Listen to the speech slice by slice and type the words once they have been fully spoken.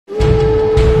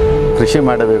ಕೃಷಿ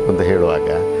ಮಾಡಬೇಕು ಅಂತ ಹೇಳುವಾಗ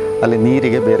ಅಲ್ಲಿ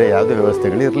ನೀರಿಗೆ ಬೇರೆ ಯಾವುದೇ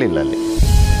ವ್ಯವಸ್ಥೆಗಳು ಇರಲಿಲ್ಲ. ಅಲ್ಲಿ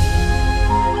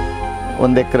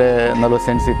 1 ಎಕರೆ 40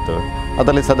 ಸೆಂಟ್ಸ್ ಇತ್ತು.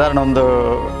 ಅದರಲ್ಲಿ ಸಾಧಾರಣ ಒಂದು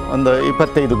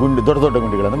 25 ಗುಂಡಿ ದೊಡ್ಡ ದೊಡ್ಡ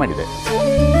ಗುಂಡಿಗಳನ್ನು ಮಾಡಿದೆ.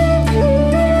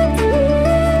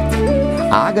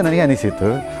 ಆಗ ನನಗೆ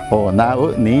ಅನಿಸಿತು, ನಾವು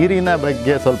ನೀರಿನ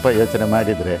ಬಗ್ಗೆ ಸ್ವಲ್ಪ ಯೋಚನೆ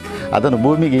ಮಾಡಿದರೆ, ಅದನ್ನು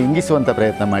ಭೂಮಿಗೆ ಇಂಗಿಸುವಂಥ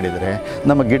ಪ್ರಯತ್ನ ಮಾಡಿದರೆ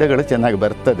ನಮ್ಮ ಗಿಡಗಳು ಚೆನ್ನಾಗಿ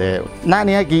ಬರ್ತದೆ. ನಾನು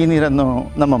ಯಾಕೆ ಈ ನೀರನ್ನು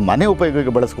ನಮ್ಮ ಮನೆ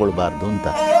ಉಪಯೋಗಕ್ಕೆ ಬಳಸ್ಕೊಳ್ಬಾರ್ದು ಅಂತ.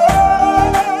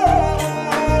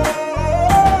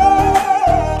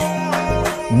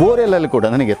 ಬೋರ್ವೆಲ್ಲಲ್ಲಿ ಕೂಡ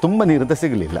ನನಗೆ ತುಂಬ ನೀರಂತ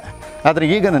ಸಿಗಲಿಲ್ಲ. ಆದರೆ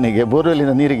ಈಗ ನನಗೆ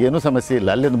ಬೋರ್ವೆಲ್ಲಿನ ನೀರಿಗೆ ಏನೂ ಸಮಸ್ಯೆ ಇಲ್ಲ.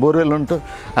 ಅಲ್ಲೊಂದು ಬೋರ್ವೆಲ್ ಉಂಟು,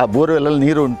 ಆ ಬೋರ್ವೆಲ್ಲಲ್ಲಿ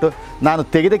ನೀರು ಉಂಟು. ನಾನು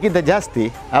ತೆಗೆದಕ್ಕಿಂತ ಜಾಸ್ತಿ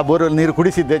ಆ ಬೋರ್ವೆಲ್ ನೀರು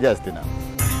ಕುಡಿಸಿದ್ದೇ ಜಾಸ್ತಿ.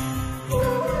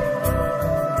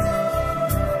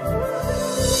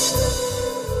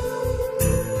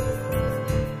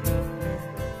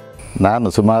 ನಾನು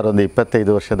ಸುಮಾರು ಒಂದು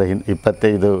 25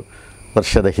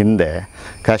 ವರ್ಷದ ಹಿಂದೆ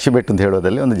ಕಾಶಿಬೆಟ್ಟು ಅಂತ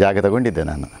ಹೇಳೋದಲ್ಲಿ ಒಂದು ಜಾಗ ತಗೊಂಡಿದ್ದೆ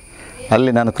ನಾನು.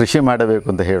 ಅಲ್ಲಿ ನಾನು ಕೃಷಿ ಮಾಡಬೇಕು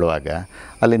ಅಂತ ಹೇಳುವಾಗ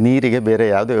ಅಲ್ಲಿ ನೀರಿಗೆ ಬೇರೆ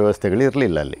ಯಾವುದೇ ವ್ಯವಸ್ಥೆಗಳು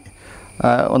ಇರಲಿಲ್ಲ. ಅಲ್ಲಿ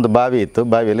ಒಂದು ಬಾವಿ ಇತ್ತು,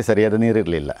 ಬಾವಿಯಲ್ಲಿ ಸರಿಯಾದ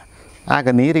ನೀರಿರಲಿಲ್ಲ. ಆಗ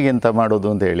ನೀರಿಗೆ ಎಂತ ಮಾಡೋದು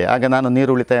ಅಂತ ಹೇಳಿ ಆಗ ನಾನು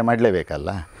ನೀರು ಉಳಿತಾಯ ಮಾಡಲೇಬೇಕಲ್ಲ.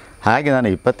 ಹಾಗೆ ನಾನು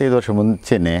 25 ವರ್ಷ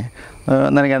ಮುಂಚೆನೇ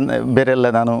ನನಗೆ ಬೇರೆಲ್ಲ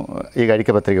ನಾನು ಈಗ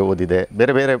ಅಡಿಕೆ ಪತ್ರಿಕೆ ಓದಿದೆ,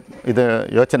 ಬೇರೆ ಬೇರೆ ಇದು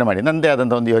ಯೋಚನೆ ಮಾಡಿ ನನ್ನದೇ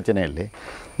ಆದಂಥ ಒಂದು ಯೋಚನೆಯಲ್ಲಿ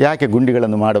ಯಾಕೆ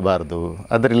ಗುಂಡಿಗಳನ್ನು ಮಾಡಬಾರ್ದು,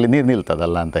 ಅದರಲ್ಲಿ ನೀರು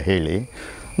ನಿಲ್ತದಲ್ಲ ಅಂತ ಹೇಳಿ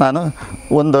ನಾನು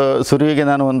ಸುರುವಿಗೆ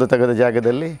ನಾನು ತೆಗೆದ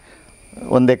ಜಾಗದಲ್ಲಿ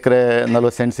 1 ಎಕರೆ 40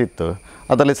 ಸೆಂಟ್ಸ್ ಇತ್ತು.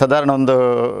 ಅದರಲ್ಲಿ ಸಾಧಾರಣ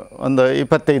ಒಂದು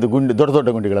 25 ಗುಂಡಿ ದೊಡ್ಡ ದೊಡ್ಡ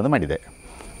ಗುಂಡಿಗಳನ್ನು ಮಾಡಿದೆ,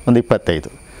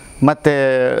 25. ಮತ್ತು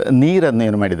ನೀರನ್ನು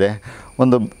ಏನು ಮಾಡಿದೆ,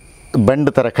 ಒಂದು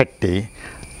ಬಂಡು ಥರ ಕಟ್ಟಿ,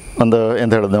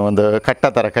 ಎಂತ ಹೇಳೋದು, ಒಂದು ಕಟ್ಟ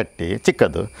ಥರ ಕಟ್ಟಿ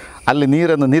ಚಿಕ್ಕದು, ಅಲ್ಲಿ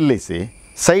ನೀರನ್ನು ನಿಲ್ಲಿಸಿ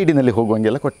ಸೈಡಿನಲ್ಲಿ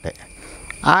ಹೋಗುವಂಗೆಲ್ಲ ಕೊಟ್ಟೆ.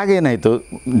 ಆಗೇನಾಯಿತು,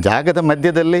 ಜಾಗದ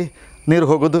ಮಧ್ಯದಲ್ಲಿ ನೀರು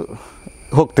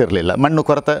ಹೋಗ್ತಿರಲಿಲ್ಲ, ಮಣ್ಣು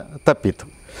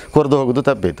ಕೊರೆದು ಹೋಗೋದು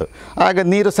ತಪ್ಪಿತ್ತು. ಆಗ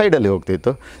ನೀರು ಸೈಡಲ್ಲಿ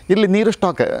ಹೋಗ್ತಿತ್ತು, ಇಲ್ಲಿ ನೀರು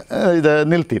ಸ್ಟಾಕ್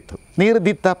ನಿಲ್ತಿತ್ತು. ನೀರು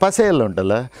ಪಸೆ ಎಲ್ಲ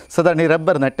ಉಂಟಲ್ಲ, ಸಾಧಾರಣ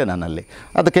ರಬ್ಬರ್ ನಟ್ಟೆ ನಾನಲ್ಲಿ,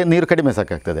 ಅದಕ್ಕೆ ನೀರು ಕಡಿಮೆ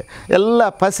ಸಾಕಾಗ್ತದೆ. ಎಲ್ಲ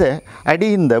ಪಸೆ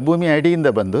ಭೂಮಿಯ ಅಡಿಯಿಂದ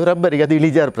ಬಂದು ರಬ್ಬರಿಗೆ, ಅದು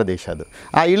ಇಳಿಜಾರು ಪ್ರದೇಶ, ಅದು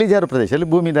ಆ ಇಳಿಜಾರು ಪ್ರದೇಶದಲ್ಲಿ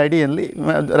ಭೂಮಿಯ ಅಡಿಯಲ್ಲಿ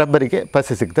ರಬ್ಬರಿಗೆ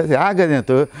ಪಸೆ ಸಿಗ್ತದೆ.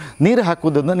 ಆಗೇನಾಯಿತು, ನೀರು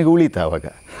ಹಾಕುವುದು ನನಗೆ ಉಳಿತು.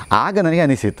 ಆಗ ನನಗೆ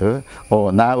ಅನಿಸಿತು,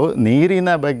 ನಾವು ನೀರಿನ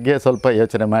ಬಗ್ಗೆ ಸ್ವಲ್ಪ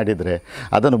ಯೋಚನೆ ಮಾಡಿದರೆ,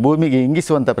 ಅದನ್ನು ಭೂಮಿಗೆ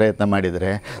ಇಂಗಿಸುವಂಥ ಪ್ರಯತ್ನ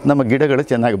ಮಾಡಿದರೆ ನಮ್ಮ ಗಿಡಗಳು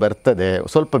ಚೆನ್ನಾಗಿ ಬರ್ತದೆ,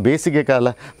 ಸ್ವಲ್ಪ ಬೇಸಿಗೆ ಕಾಲ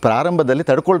ಪ್ರಾರಂಭದಲ್ಲಿ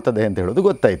ತಡ್ಕೊಳ್ತದೆ ಅಂತ ಹೇಳೋದು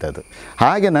ಗೊತ್ತಾಯ್ತದು.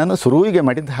 ಹಾಗೆ ನಾನು ಶುರುವಿಗೆ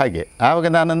ಮಾಡಿದ್ದು ಹಾಗೆ. ಆವಾಗ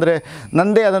ನಾನಂದರೆ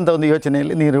ನನ್ನದೇ ಆದಂಥ ಒಂದು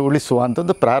ಯೋಚನೆಯಲ್ಲಿ ನೀರು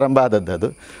ಉಳಿಸುವಂಥದ್ದು ಪ್ರಾರಂಭ ಆದದ್ದು.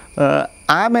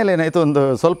 ಆಮೇಲೆ ಏನಾಯಿತು,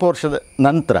 ಸ್ವಲ್ಪ ವರ್ಷದ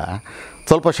ನಂತರ,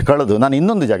 ಸ್ವಲ್ಪ ವರ್ಷ ಕಳೆದು ನಾನು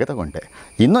ಇನ್ನೊಂದು ಜಾಗ ತಗೊಂಡೆ.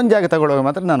 ಇನ್ನೊಂದು ಜಾಗ ತಗೊಳ್ಳುವಾಗ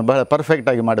ಮಾತ್ರ ನಾನು ಬಹಳ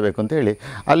ಪರ್ಫೆಕ್ಟಾಗಿ ಮಾಡಬೇಕು ಅಂತೇಳಿ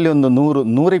ಅಲ್ಲಿ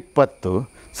 120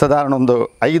 ಸಾಧಾರಣ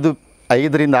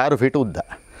 5ರಿಂದ 6 ಫೀಟ್ ಉದ್ದ,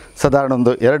 ಸಾಧಾರಣ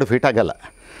 2 ಫೀಟ್ ಅಗಲ,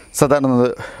 ಸಾಧಾರಣ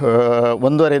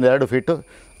 1.5ರಿಂದ 2 ಫೀಟು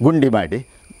ಗುಂಡಿ ಮಾಡಿ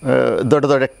ದೊಡ್ಡ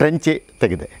ದೊಡ್ಡ ಟ್ರೆಂಚಿ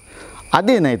ತೆಗೆದೆ.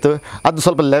 ಅದೇನಾಯಿತು, ಅದು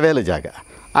ಸ್ವಲ್ಪ ಲೆವೆಲ್ ಜಾಗ,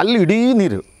 ಅಲ್ಲಿ ಇಡೀ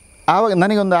ನೀರು. ಆವಾಗ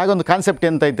ನನಗೊಂದು ಕಾನ್ಸೆಪ್ಟ್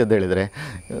ಎಂತ ಆಯ್ತು ಅಂತ ಹೇಳಿದರೆ,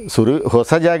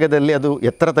 ಹೊಸ ಜಾಗದಲ್ಲಿ ಅದು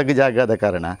ಎತ್ತರ ತಗ್ಗು ಜಾಗ ಆದ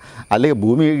ಕಾರಣ ಅಲ್ಲಿಗೆ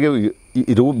ಭೂಮಿಗೆ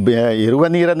ಇರುವ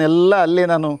ನೀರನ್ನೆಲ್ಲ ಅಲ್ಲೇ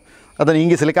ನಾನು ಅದನ್ನು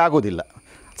ಇಂಗಿಸಲಿಕ್ಕೆ ಆಗೋದಿಲ್ಲ.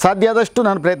 ಸಾಧ್ಯ ಆದಷ್ಟು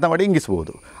ನಾನು ಪ್ರಯತ್ನ ಮಾಡಿ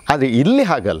ಇಂಗಿಸ್ಬೋದು. ಆದರೆ ಇಲ್ಲಿ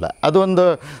ಹಾಗಲ್ಲ, ಅದು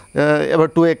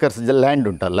 2 ಏಕರ್ಸ್ ಲ್ಯಾಂಡ್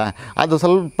ಉಂಟಲ್ಲ, ಅದು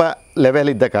ಸ್ವಲ್ಪ ಲೆವೆಲ್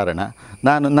ಇದ್ದ ಕಾರಣ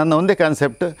ನನ್ನ ಒಂದೇ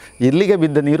ಕಾನ್ಸೆಪ್ಟ್, ಇಲ್ಲಿಗೆ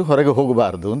ಬಿದ್ದ ನೀರು ಹೊರಗೆ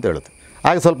ಹೋಗಬಾರ್ದು ಅಂತ ಹೇಳೋದು.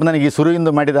 ಆಗ ಸ್ವಲ್ಪ ನನಗೆ ಈ ಶುರುವಿಂದ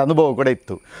ಮಾಡಿದ ಅನುಭವ ಕೂಡ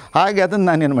ಇತ್ತು. ಹಾಗೆ ಅದನ್ನು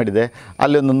ನಾನೇನು ಮಾಡಿದೆ,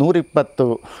 ಅಲ್ಲಿ 120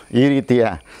 ಈ ರೀತಿಯ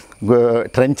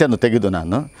ಟ್ರೆಂಚನ್ನು ತೆಗೆದು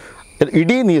ನಾನು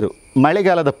ಇಡೀ ನೀರು,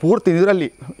 ಮಳೆಗಾಲದ ಪೂರ್ತಿ ನೀರು ಅಲ್ಲಿ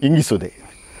ಇಂಗಿಸುವುದೇ.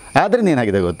 ಆದರೆ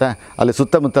ಏನಾಗಿದೆ ಗೊತ್ತಾ, ಅಲ್ಲಿ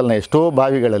ಸುತ್ತಮುತ್ತಲಿನ ಎಷ್ಟೋ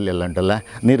ಬಾವಿಗಳಲ್ಲೆಲ್ಲ ಉಂಟಲ್ಲ,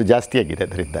 ನೀರು ಜಾಸ್ತಿ ಆಗಿದೆ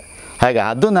ಅದರಿಂದ. ಹಾಗೆ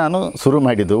ಅದು ನಾನು ಶುರು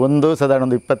ಮಾಡಿದ್ದು ಸಾಧಾರಣ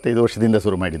 25 ವರ್ಷದಿಂದ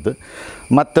ಶುರು ಮಾಡಿದ್ದು,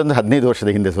 ಮತ್ತೊಂದು 15 ವರ್ಷದ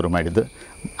ಹಿಂದೆ ಶುರು ಮಾಡಿದ್ದು.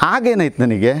 ಆಗೇನಾಯ್ತು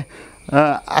ನನಗೆ,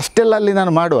 ಅಷ್ಟೆಲ್ಲ ಅಲ್ಲಿ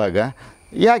ನಾನು ಮಾಡುವಾಗ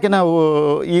ಯಾಕೆ ನಾವು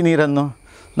ಈ ನೀರನ್ನು,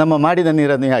 ನಮ್ಮ ಮಾಡಿದ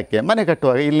ನೀರನ್ನು ಯಾಕೆ ಮನೆ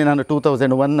ಕಟ್ಟುವಾಗ, ಇಲ್ಲಿ ನಾನು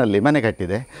 2001ನಲ್ಲಿ ಮನೆ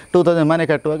ಕಟ್ಟಿದೆ. 2000 ಮನೆ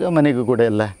ಕಟ್ಟುವಾಗ ಮನೆಗೂ ಕೂಡ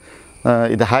ಎಲ್ಲ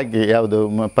ಇದು ಹಾಗೆ ಯಾವುದು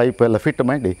ಪೈಪ್ ಎಲ್ಲ ಫಿಟ್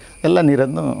ಮಾಡಿ ಎಲ್ಲ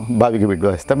ನೀರನ್ನು ಬಾವಿಗೆ ಬಿಡುವ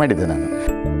ವ್ಯವಸ್ಥೆ ಮಾಡಿದೆ ನಾನು.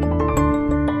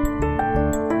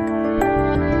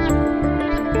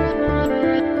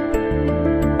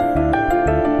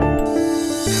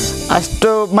 ಅಷ್ಟು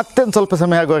ಮತ್ತೊಂದು ಸ್ವಲ್ಪ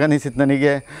ಸಮಯ ಆಗುವಾಗ ಅನಿಸಿತು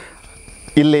ನನಗೆ,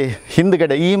 ಇಲ್ಲಿ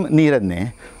ಹಿಂದುಗಡೆ ಈ ನೀರನ್ನೇ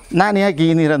ನಾನು ಯಾಕೆ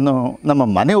ಈ ನೀರನ್ನು ನಮ್ಮ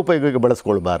ಮನೆ ಉಪಯೋಗಕ್ಕೆ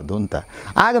ಬಳಸ್ಕೊಳ್ಬಾರ್ದು ಅಂತ.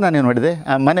 ಆಗ ನಾನೇನು ಮಾಡಿದೆ,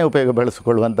 ಆ ಮನೆ ಉಪಯೋಗ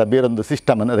ಬಳಸಿಕೊಳ್ಳುವಂಥ ಬೇರೊಂದು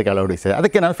ಸಿಸ್ಟಮನ್ನು ಅದಕ್ಕೆ ಅಳವಡಿಸಿದೆ.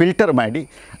 ಅದಕ್ಕೆ ನಾನು ಫಿಲ್ಟರ್ ಮಾಡಿ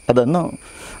ಅದನ್ನು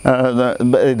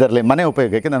ಇದರಲ್ಲಿ ಮನೆ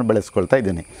ಉಪಯೋಗಕ್ಕೆ ನಾನು ಬಳಸ್ಕೊಳ್ತಾ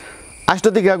ಇದ್ದೀನಿ.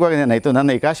 ಅಷ್ಟೊತ್ತಿಗೆ ಆಗುವಾಗ ಏನಾಯಿತು,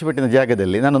 ನನ್ನ ಈ ಕಾಶಿಬೆಟ್ಟಿನ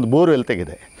ಜಾಗದಲ್ಲಿ ನಾನೊಂದು ಬೋರ್ವೆಲ್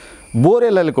ತೆಗೆದೆ.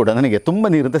 ಬೋರ್ವೆಲ್ಲಲ್ಲಿ ಕೂಡ ನನಗೆ ತುಂಬ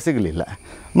ನೀರಂತ ಸಿಗಲಿಲ್ಲ.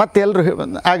 ಮತ್ತು ಎಲ್ಲರೂ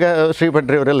ಆಗ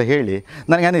ಶ್ರೀಭಟ್ರಿಯವರೆಲ್ಲ ಹೇಳಿ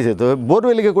ನನಗೆ ಅನಿಸಿತು,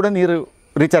 ಬೋರ್ವೆಲ್ಗೆ ಕೂಡ ನೀರು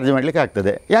ರೀಚಾರ್ಜ್ ಮಾಡಲಿಕ್ಕೆ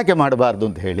ಆಗ್ತದೆ, ಯಾಕೆ ಮಾಡಬಾರ್ದು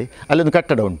ಅಂತ ಹೇಳಿ ಅಲ್ಲೊಂದು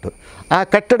ಕಟ್ಟಡ ಉಂಟು. ಆ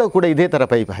ಕಟ್ಟಡ ಕೂಡ ಇದೇ ಥರ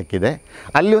ಪೈಪ್ ಹಾಕಿದೆ.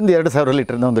 ಅಲ್ಲಿ ಒಂದು 2000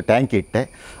 ಲೀಟರ್ನ ಒಂದು ಟ್ಯಾಂಕ್ ಇಟ್ಟೆ.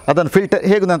 ಅದನ್ನು ಫಿಲ್ಟರ್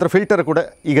ಹೇಗೂ ನಂತರ ಫಿಲ್ಟರ್ ಕೂಡ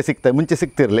ಈಗ ಸಿಗ್ತದೆ, ಮುಂಚೆ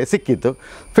ಸಿಕ್ಕಿತ್ತು.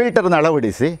 ಫಿಲ್ಟರ್ನ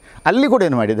ಅಳವಡಿಸಿ ಅಲ್ಲಿ ಕೂಡ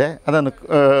ಏನು ಮಾಡಿದೆ, ಅದನ್ನು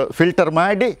ಫಿಲ್ಟರ್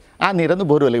ಮಾಡಿ ಆ ನೀರನ್ನು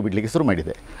ಬೋರ್ವೆಲ್ಗೆ ಬಿಡಲಿಕ್ಕೆ ಶುರು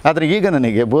ಮಾಡಿದೆ. ಆದರೆ ಈಗ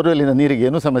ನನಗೆ ಬೋರ್ವೆಲ್ಲಿನ ನೀರಿಗೆ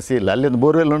ಏನೂ ಸಮಸ್ಯೆ ಇಲ್ಲ. ಅಲ್ಲಿ ಒಂದು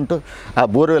ಬೋರ್ವೆಲ್ ಉಂಟು, ಆ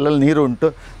ಬೋರ್ವೆಲ್ಲಲ್ಲಿ ನೀರು ಉಂಟು.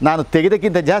 ನಾನು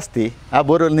ತೆಗೆದಕ್ಕಿಂತ ಜಾಸ್ತಿ ಆ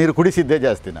ಬೋರ್ವೆಲ್ ನೀರು ಕುಡಿಸಿದ್ದೇ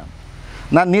ಜಾಸ್ತಿ.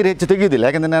 ನಾನು ನೀರು ಹೆಚ್ಚು ತೆಗೆಯೋದಿಲ್ಲ,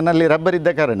 ಯಾಕಂದರೆ ನನ್ನಲ್ಲಿ ರಬ್ಬರ್ ಇದ್ದ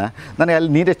ಕಾರಣ ನನಗೆ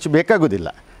ಅಲ್ಲಿ ನೀರು ಹೆಚ್ಚು ಬೇಕಾಗೋದಿಲ್ಲ.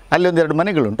 ಅಲ್ಲಿ 1-2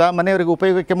 ಮನೆಗಳುಂಟು, ಆ ಮನೆಯವರಿಗೆ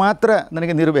ಉಪಯೋಗಕ್ಕೆ ಮಾತ್ರ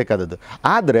ನನಗೆ ನೀರು ಬೇಕಾದದ್ದು.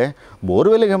 ಆದರೆ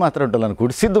ಬೋರ್ವೆಲ್ಗೆ ಮಾತ್ರ ಉಂಟಲ್ಲ, ನಾನು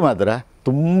ಕುಡಿಸಿದ್ದು ಮಾತ್ರ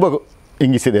ತುಂಬ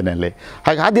ಇಂಗಿಸಿದ್ದೇನೆ ಅಲ್ಲಿ.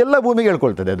 ಹಾಗೆ ಅದೆಲ್ಲ ಭೂಮಿಗೆ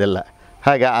ಹೇಳ್ಕೊಳ್ತದೆ ಅದೆಲ್ಲ.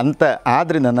 ಹಾಗೆ ಅಂತ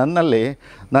ಆದ್ದರಿಂದ ನನ್ನಲ್ಲಿ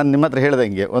ನಾನು ನಿಮ್ಮ ಹತ್ರ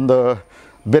ಹೇಳ್ದಂಗೆ ಒಂದು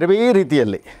ಬೇರೆ ಬೇರೆ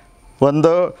ರೀತಿಯಲ್ಲಿ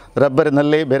ಒಂದು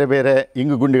ರಬ್ಬರಿನಲ್ಲಿ ಬೇರೆ ಬೇರೆ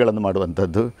ಇಂಗು ಗುಂಡಿಗಳನ್ನು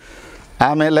ಮಾಡುವಂಥದ್ದು,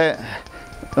 ಆಮೇಲೆ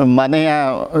ಮನೆಯ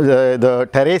ಇದು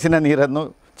ಟೆರೇಸಿನ ನೀರನ್ನು,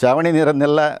 ಚಾವಣಿ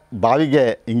ನೀರನ್ನೆಲ್ಲ ಬಾವಿಗೆ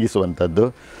ಇಂಗಿಸುವಂಥದ್ದು,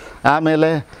 ಆಮೇಲೆ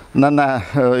ನನ್ನ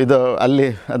ಇದು ಅಲ್ಲಿ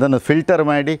ಅದನ್ನು ಫಿಲ್ಟರ್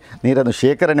ಮಾಡಿ ನೀರನ್ನು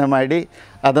ಶೇಖರಣೆ ಮಾಡಿ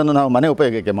ಅದನ್ನು ನಾವು ಮನೆ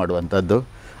ಉಪಯೋಗಕ್ಕೆ ಮಾಡುವಂಥದ್ದು.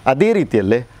 ಅದೇ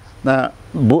ರೀತಿಯಲ್ಲೇ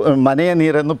ಮನೆಯ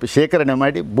ನೀರನ್ನು ಶೇಖರಣೆ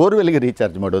ಮಾಡಿ ಬೋರ್ವೆಲ್ಗೆ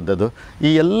ರೀಚಾರ್ಜ್ ಮಾಡುವಂಥದ್ದು. ಈ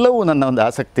ಎಲ್ಲವೂ ನನ್ನ ಒಂದು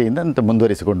ಆಸಕ್ತಿಯಿಂದ ಅಂತ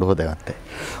ಮುಂದುವರಿಸಿಕೊಂಡು ಹೋದೆ.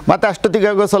 ಮತ್ತು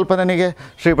ಅಷ್ಟೊತ್ತಿಗಾಗೋ ಸ್ವಲ್ಪ ನನಗೆ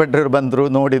ಶ್ರೀಪಟ್ರವರು ಬಂದರು,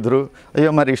 ನೋಡಿದರು.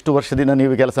 ಅಯ್ಯೋ ಮರಿ ಇಷ್ಟು ವರ್ಷದಿಂದ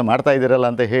ನೀವು ಕೆಲಸ ಮಾಡ್ತಾ ಇದ್ದೀರಲ್ಲ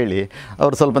ಅಂತ ಹೇಳಿ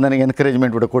ಅವರು ಸ್ವಲ್ಪ ನನಗೆ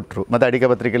ಎನ್ಕರೇಜ್ಮೆಂಟ್ ಕೂಡ ಕೊಟ್ಟರು. ಮತ್ತು ಅಡಿಕೆ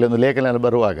ಪತ್ರಿಕೆಯಲ್ಲಿ ಒಂದು ಲೇಖನ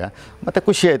ಬರುವಾಗ ಮತ್ತು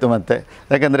ಖುಷಿಯಾಯಿತು. ಮತ್ತು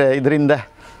ಯಾಕಂದರೆ ಇದರಿಂದ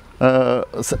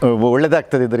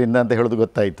ಒಳ್ಳೆಯದಾಗ್ತದೆ ಇದರಿಂದ ಅಂತ ಹೇಳೋದು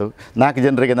ಗೊತ್ತಾಯಿತು. 4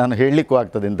 ಜನರಿಗೆ ನಾನು ಹೇಳಲಿಕ್ಕೂ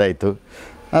ಆಗ್ತದೆ ಅಂತಾಯಿತು.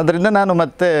 ಆದ್ದರಿಂದ ನಾನು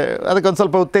ಮತ್ತೆ ಅದಕ್ಕೊಂದು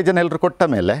ಸ್ವಲ್ಪ ಉತ್ತೇಜನ ಎಲ್ಲರೂ ಕೊಟ್ಟ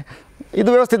ಮೇಲೆ ಇದು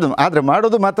ವ್ಯವಸ್ಥಿತ. ಆದರೆ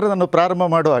ಮಾಡೋದು ಮಾತ್ರ ನಾನು ಪ್ರಾರಂಭ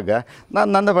ಮಾಡುವಾಗ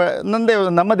ನಾನು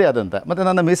ನಮ್ಮದೇ ಆದಂಥ, ಮತ್ತು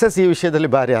ನನ್ನ ಮಿಸಸ್ ಈ ವಿಷಯದಲ್ಲಿ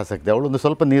ಭಾರಿ ಆಸಕ್ತಿ. ಅವಳೊಂದು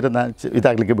ಸ್ವಲ್ಪ ನೀರನ್ನು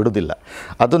ಇದಾಗಲಿಕ್ಕೆ ಬಿಡೋದಿಲ್ಲ.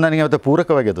 ಅದು ನನಗೆ ಅವತ್ತು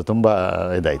ಪೂರಕವಾಗಿ ಅದು ತುಂಬ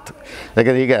ಇದಾಯಿತು.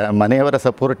 ಯಾಕಂದರೆ ಈಗ ಮನೆಯವರ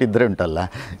ಸಪೋರ್ಟ್ ಇದ್ದರೆ ಉಂಟಲ್ಲ,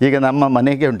 ಈಗ ನಮ್ಮ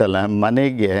ಮನೆಗೆ ಉಂಟಲ್ಲ,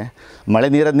 ಮನೆಗೆ ಮಳೆ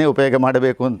ನೀರನ್ನೇ ಉಪಯೋಗ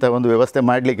ಮಾಡಬೇಕು ಅಂತ ಒಂದು ವ್ಯವಸ್ಥೆ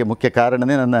ಮಾಡಲಿಕ್ಕೆ ಮುಖ್ಯ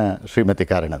ಕಾರಣವೇ ನನ್ನ ಶ್ರೀಮತಿ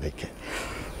ಕಾರಣ ಅದಕ್ಕೆ.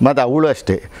 ಮತ್ತು ಅವಳು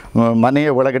ಅಷ್ಟೇ, ಮನೆಯ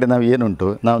ಒಳಗಡೆ ನಾವು ಏನುಂಟು,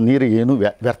 ನಾವು ನೀರು ಏನೂ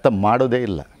ವ್ಯರ್ಥ ಮಾಡೋದೇ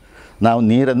ಇಲ್ಲ. ನಾವು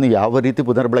ನೀರನ್ನು ಯಾವ ರೀತಿ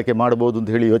ಪುನರ್ಬಳಕೆ ಮಾಡ್ಬೋದು ಅಂತ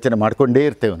ಹೇಳಿ ಯೋಚನೆ ಮಾಡಿಕೊಂಡೇ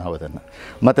ಇರ್ತೇವೆ ನಾವು ಅದನ್ನು.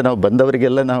 ಮತ್ತು ನಾವು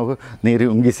ಬಂದವರಿಗೆಲ್ಲ ನಾವು ನೀರು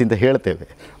ಉಂಗಿಸಿ ಅಂತ ಹೇಳ್ತೇವೆ.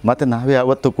 ಮತ್ತು ನಾವು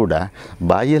ಯಾವತ್ತೂ ಕೂಡ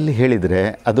ಬಾಯಲ್ಲಿ ಹೇಳಿದರೆ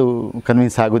ಅದು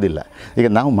ಕನ್ವಿನ್ಸ್ ಆಗೋದಿಲ್ಲ. ಈಗ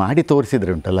ನಾವು ಮಾಡಿ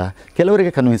ತೋರಿಸಿದರೆ ಉಂಟಲ್ಲ,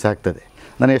 ಕೆಲವರಿಗೆ ಕನ್ವಿನ್ಸ್ ಆಗ್ತದೆ.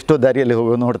 ನಾನು ಎಷ್ಟೋ ದಾರಿಯಲ್ಲಿ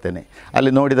ಹೋಗೋ ನೋಡ್ತೇನೆ,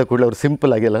 ಅಲ್ಲಿ ನೋಡಿದ ಕೂಡಲೇ ಅವರು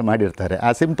ಸಿಂಪಲಾಗಿ ಎಲ್ಲ ಮಾಡಿರ್ತಾರೆ. ಆ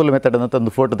ಸಿಂಪಲ್ ಮೆಥಡನ್ನು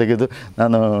ತಂದು ಫೋಟೋ ತೆಗೆದು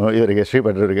ನಾನು ಇವರಿಗೆ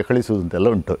ಶ್ರೀಪಟ್ರವರಿಗೆ ಕಳಿಸುವುದು ಅಂತೆಲ್ಲ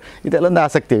ಉಂಟು. ಇದೆಲ್ಲ ಒಂದು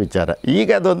ಆಸಕ್ತಿಯ ವಿಚಾರ.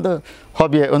 ಈಗ ಅದೊಂದು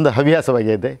ಒಂದು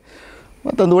ಹವ್ಯಾಸವಾಗಿದೆ.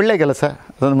 ಮತ್ತೊಂದು ಒಳ್ಳೆಯ ಕೆಲಸ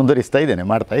ಅದನ್ನು ಮುಂದುವರಿಸ್ತಾ ಇದ್ದೇನೆ,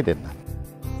 ಮಾಡ್ತಾ ಇದ್ದೇನೆ ನಾನು.